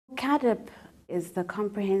CAADP is the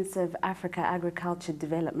Comprehensive Africa Agriculture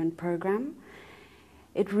Development Program.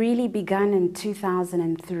 It really began in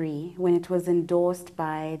 2003 when it was endorsed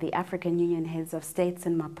by the African Union Heads of States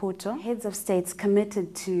in Maputo. Heads of States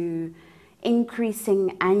committed to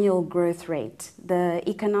increasing annual growth rate, the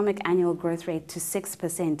economic annual growth rate, to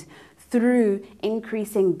 6% through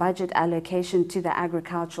increasing budget allocation to the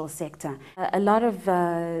agricultural sector. A lot of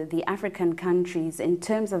the African countries, in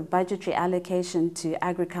terms of budgetary allocation to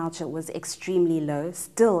agriculture, was extremely low,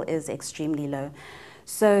 still is extremely low.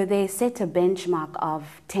 So they set a benchmark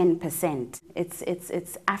of 10%.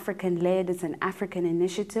 It's African-led, it's an African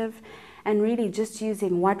initiative, and really just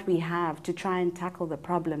using what we have to try and tackle the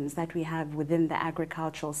problems that we have within the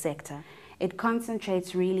agricultural sector. It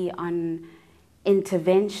concentrates really on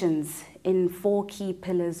interventions in 4 key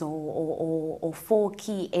pillars or 4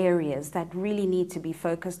 key areas that really need to be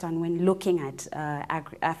focused on when looking at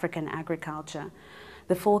African agriculture.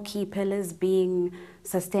 The 4 key pillars being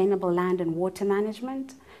sustainable land and water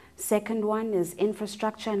management. Second one is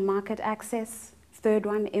infrastructure and market access. Third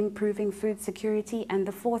one, improving food security. And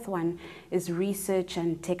the fourth one is research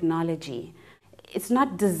and technology. It's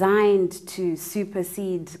not designed to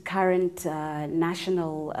supersede current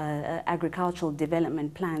national agricultural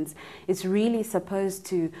development plans. It's really supposed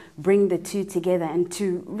to bring the two together and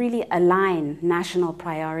to really align national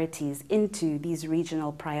priorities into these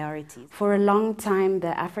regional priorities. For a long time,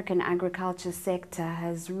 the African agriculture sector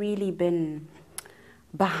has really been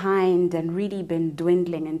behind and really been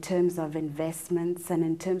dwindling in terms of investments and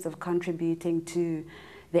in terms of contributing to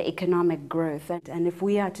the economic growth. And if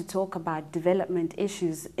we are to talk about development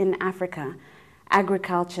issues in Africa,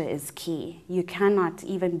 agriculture is key. You cannot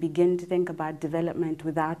even begin to think about development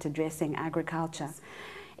without addressing agriculture.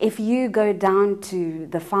 If you go down to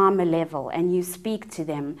the farmer level and you speak to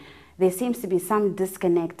them, there seems to be some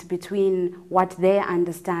disconnect between what they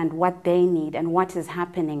understand, what they need, and what is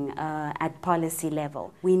happening at policy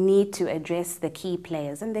level. We need to address the key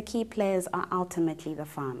players, and the key players are ultimately the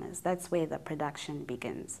farmers. That's where the production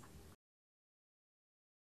begins.